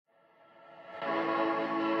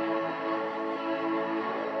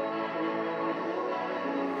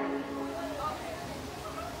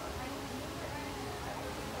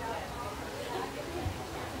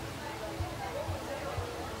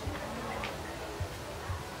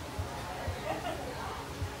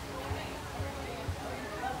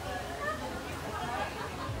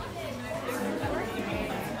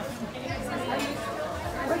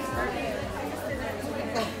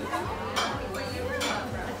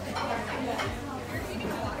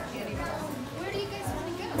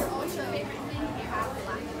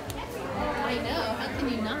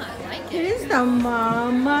the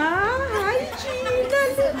mama. Hi, Gina. Look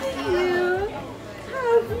at you.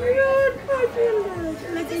 How beautiful you look.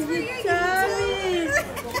 Look at your tummy.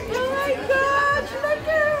 Oh my gosh, look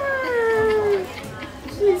at her.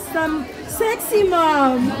 She's some sexy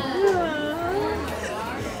mom.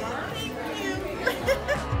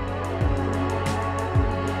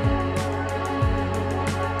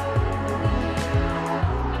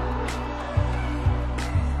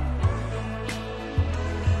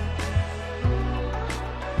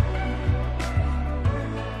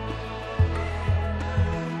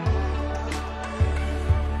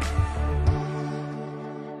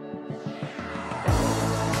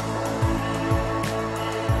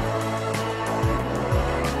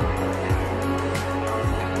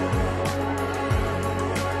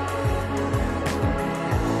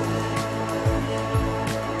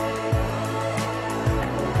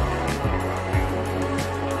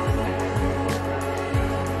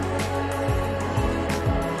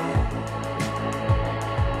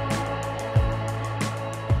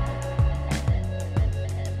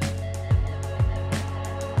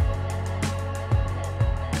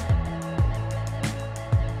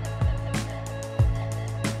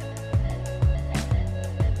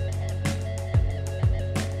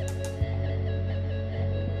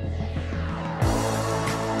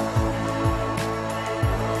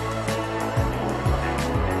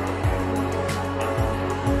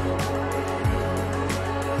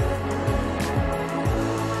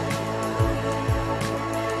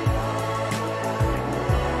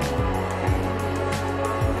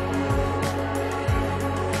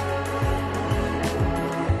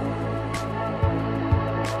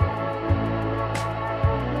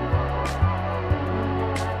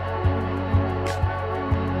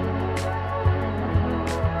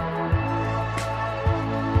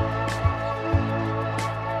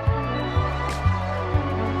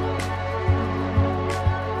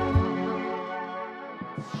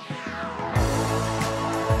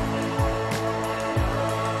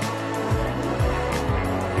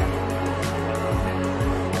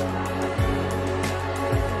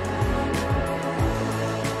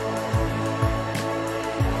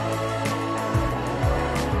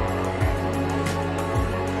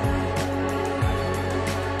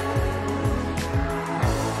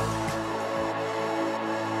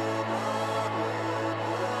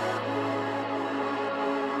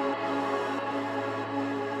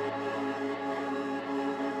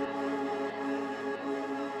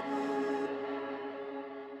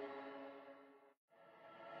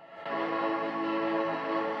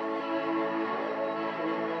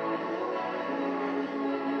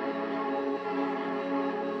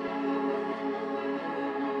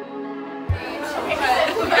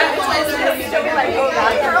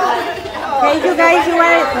 Hey, you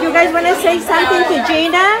guys want to say something to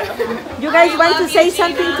Gina? You guys want to say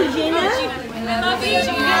something to Gina? We love you,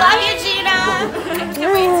 Gina.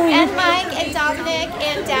 And Mike and Dominic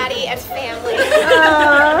and Daddy and family. Oh,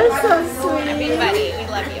 so sweet. Everybody, we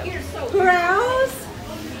love you. Who else?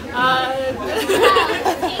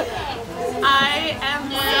 I am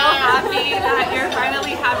so happy that you're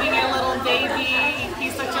finally having your little baby.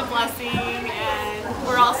 He's such a blessing, and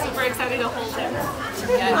we're all super excited to hold him.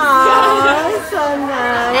 Yes. Oh, so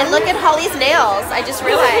nice. And look at Holly's nails. I just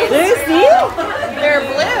realized. Do you see? They're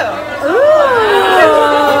blue.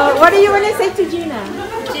 Ooh. What do you want to say to Gina?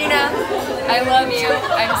 Gina, I love you.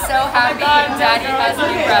 I'm so happy Daddy has a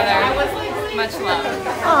new brother. Much love.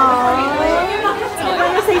 Aww. You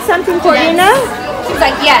want to say something to Gina? She's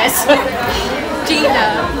like, yes.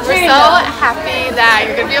 Gina, we're so happy that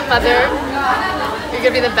you're going to be a mother. You're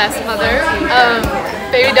going to be the best mother.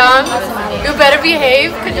 Baby Dom, you better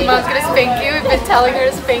behave because your mom's going to spank you. We've been telling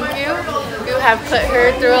her to spank you. You have put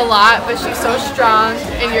her through a lot, but she's so strong,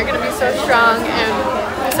 and you're going to be so strong, and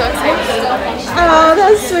I'm so excited. Oh,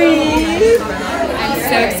 that's sweet. I'm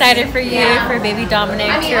so excited for you, for baby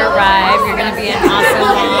Dominic to arrive. You're going to be an awesome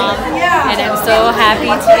mom, and I'm so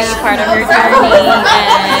happy to be part of your journey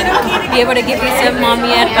and be able to give you some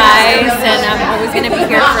mommy advice, and I'm always going to be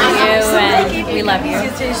here for you, and we love you.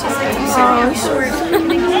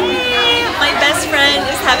 My best friend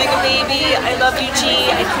is having a baby. I love you, G.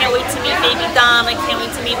 I can't wait to meet baby Dom. I can't wait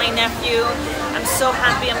to meet my nephew. I'm so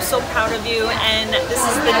happy. I'm so proud of you. And this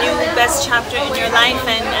is the new best chapter in your life.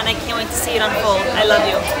 And I can't wait to see it unfold. I love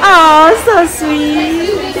you. Oh, so sweet.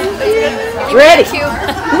 Ready? Thank you.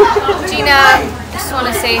 Gina, I just want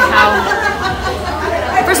to say how...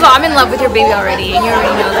 First of all, I'm in love with your baby already, and you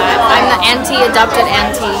already know that. I'm the adopted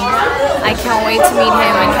auntie. I can't wait to meet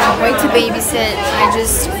him. I can't wait to babysit. I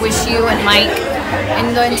just wish you and Mike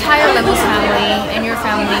and the entire Lemos family and your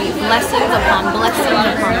family, blessings upon blessings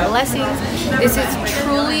upon blessings. This is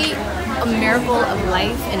truly a miracle of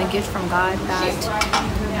life and a gift from God that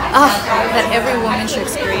every woman should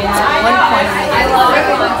experience at one point in their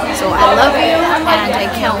life. So I love you, and I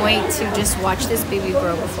can't wait to just watch this baby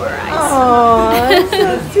grow before our eyes. Oh,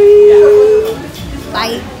 so sweet.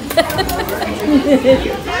 Bye.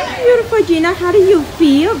 Beautiful, Gina. How do you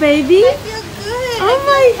feel, baby? I feel good. Oh I feel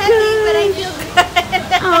my heavy, God. but I feel good.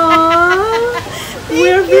 Aww.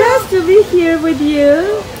 We're blessed to be here with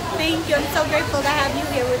you. Thank you. I'm so grateful to have you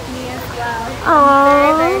here with me as well.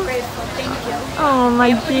 Aww. Very, very grateful. Thank you. Oh,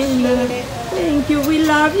 my Gina. it. Thank you. We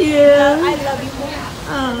love you. I love you more.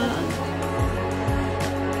 Aww.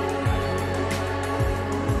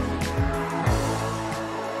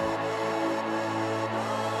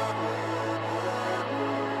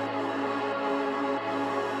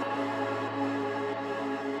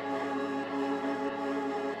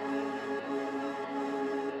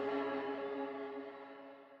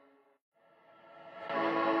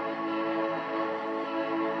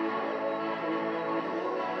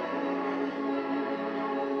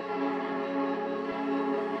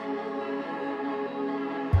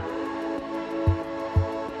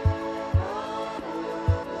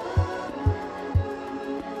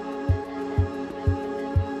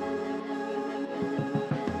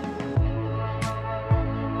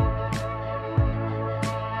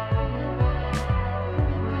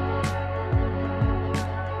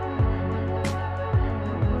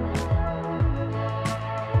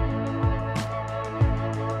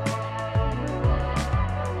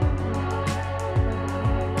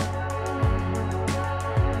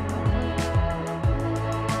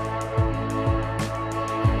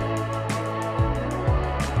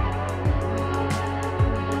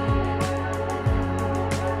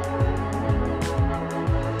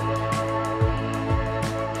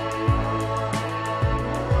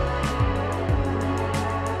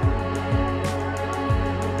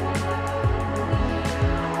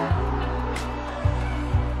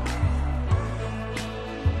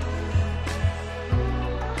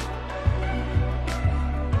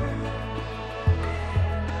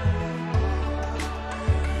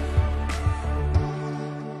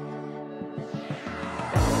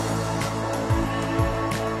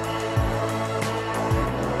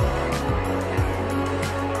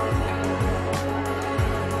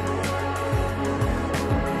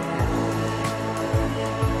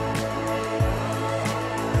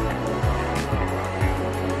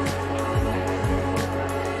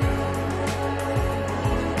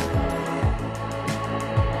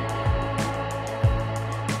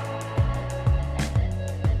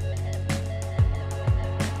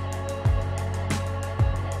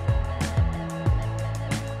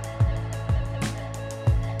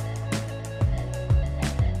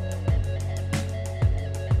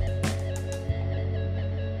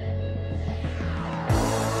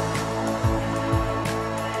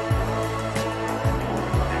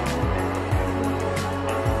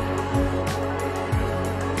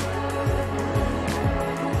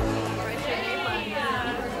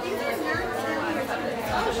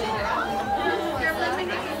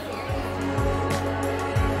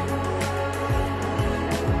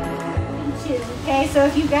 Okay, so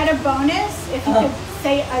if you get a bonus, if you could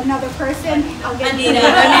say another person, I'll get Anita.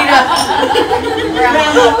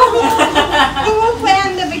 Who will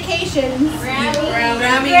plan the vacations? Rami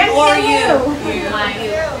Grammy or and you.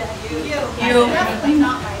 You. Definitely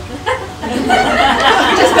not Mike.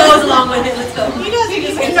 Just goes along with it. Let's go. He doesn't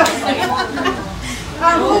even know.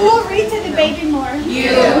 Who will read to the baby more?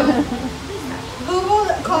 You. Who will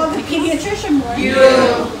call the pediatrician more? You.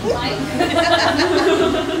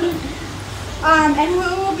 And who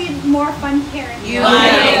will be more fun parent? You. Both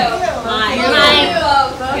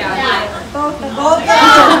of them. Both of them.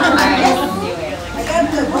 I got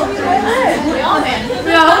the both of them.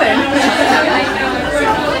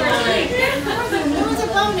 It was a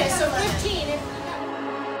bonus, so 15.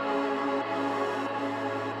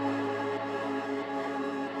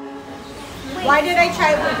 Why did I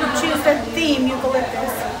choose the theme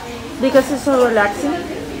eucalyptus? Because it's so relaxing.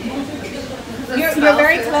 You're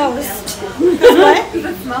very close. What?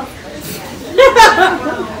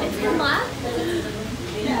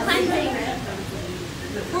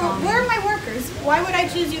 Where are my workers? Why would I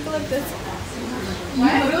choose eucalyptus? You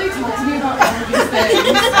literally talked to me about all of these things.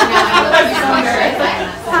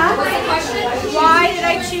 Huh? Why did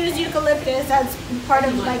I choose eucalyptus as part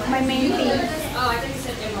of like my main theme?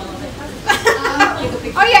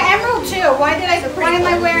 Oh yeah, emerald too. Why am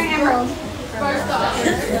I wearing emerald? First off,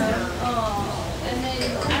 and then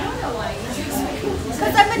I don't know why.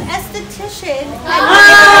 Because I'm an esthetician.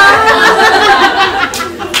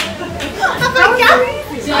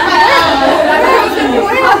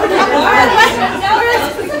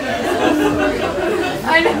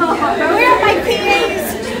 I know. Where are my PAs?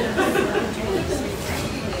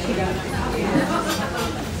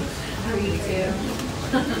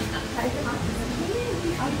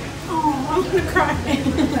 Oh, I'm gonna cry.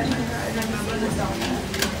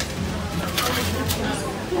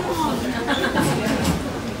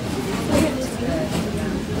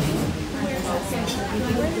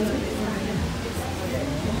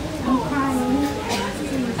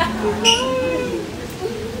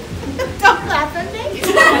 Don't laugh at me.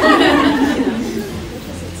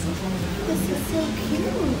 This is so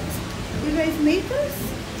cute. You guys made this?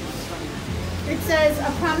 It says,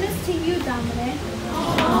 a promise to you, Dominic.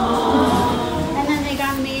 And then they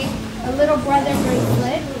got me a little brother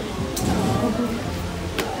bracelet.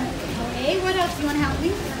 Okay, what else? You want to help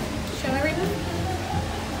me? Show everyone?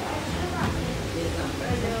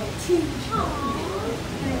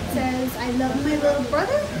 And it says, I love my little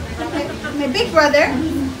brother. My big brother,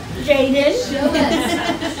 Jaden. Show us.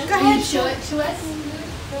 Go ahead. Show it to us.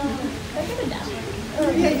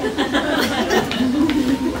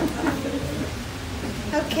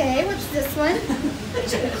 Okay, what's this one?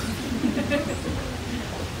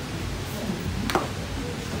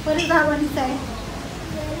 What does that one say?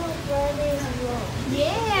 Little brothers rock.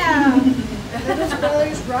 Yeah. Little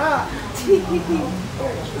brothers rock.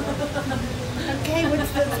 Okay,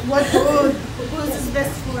 what's this? Whose is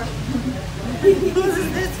this for? Whose is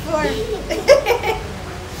this for?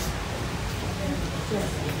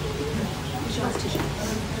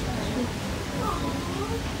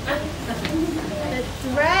 That's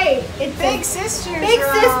right. It's Big Sisters Big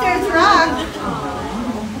Rock. Sisters Rock.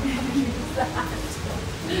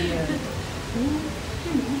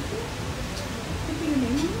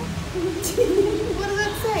 What does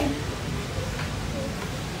that say?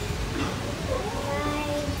 My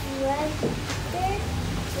brother,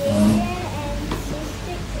 Jada, and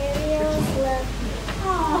sister Ariel's love.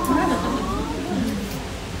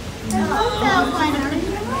 I love that one.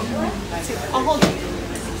 I'll hold it.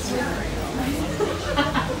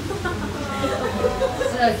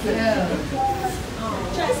 So cute.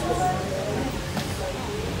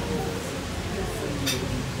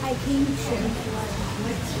 I came true.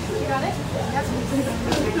 You got it?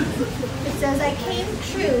 It says I came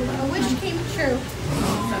true. A wish came true.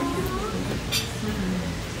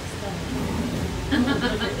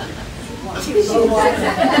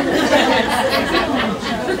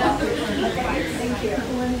 Thank you.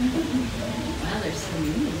 Wow, they're so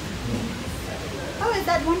neat. Oh, is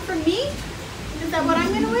that one for me? Is that what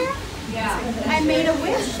I'm gonna wear? Yeah. I made a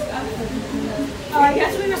wish. Oh, I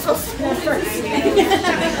guess we were supposed to go first.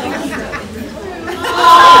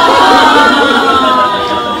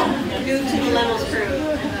 Due to the Levels crew.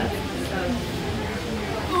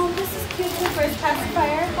 Oh, this is cute too for his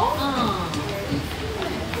pacifier. Oh.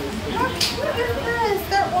 How cute is this?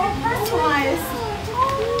 They're all personalized.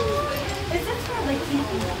 Is this for like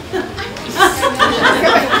camping?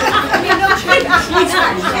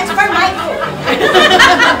 It's for Michael.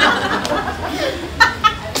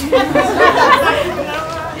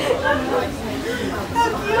 How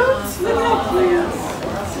cute. Look how cute.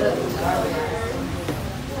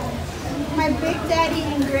 My big daddy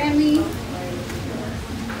and Grammy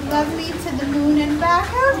love me to the moon and back.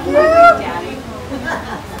 How cute.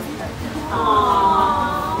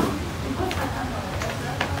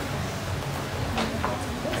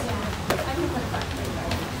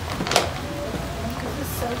 This is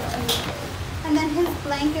so cute. And then his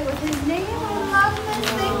blanket with his name. I love this.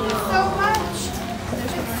 Thank you so much.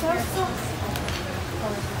 It's so soft.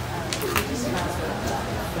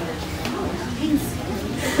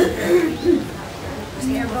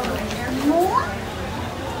 More?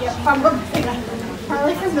 Yeah,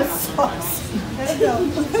 probably from the sauce. There you go.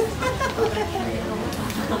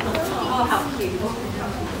 Oh, how cute.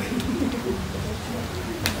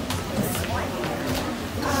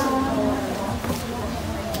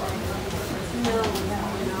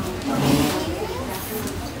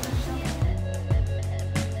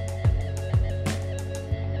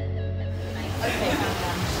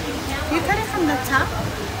 You cut it from the top?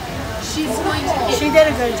 She's going to She did a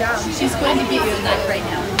good job. she's going to give you a knife right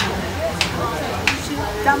now.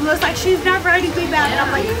 Dom was like, she's not ready to be back. And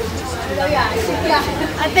I'm like, yeah.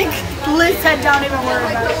 I think Liz said don't even worry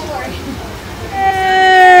about it.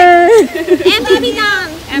 And baby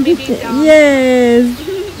Dom. And baby Dom. Yes.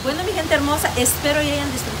 Bueno, mi gente hermosa, espero que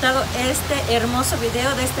hayan disfrutado disfrutado este hermoso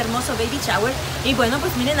video de este hermoso baby shower. Y bueno,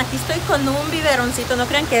 pues miren, aquí estoy con un biberoncito, no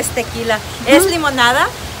crean que es tequila, es limonada.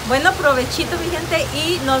 Bueno, provechito mi gente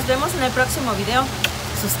y nos vemos en el próximo video.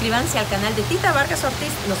 Suscríbanse al canal de Tita Vargas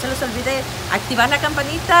Ortiz, no se les olvide activar la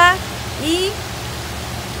campanita y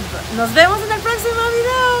nos vemos en el próximo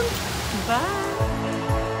video. Bye.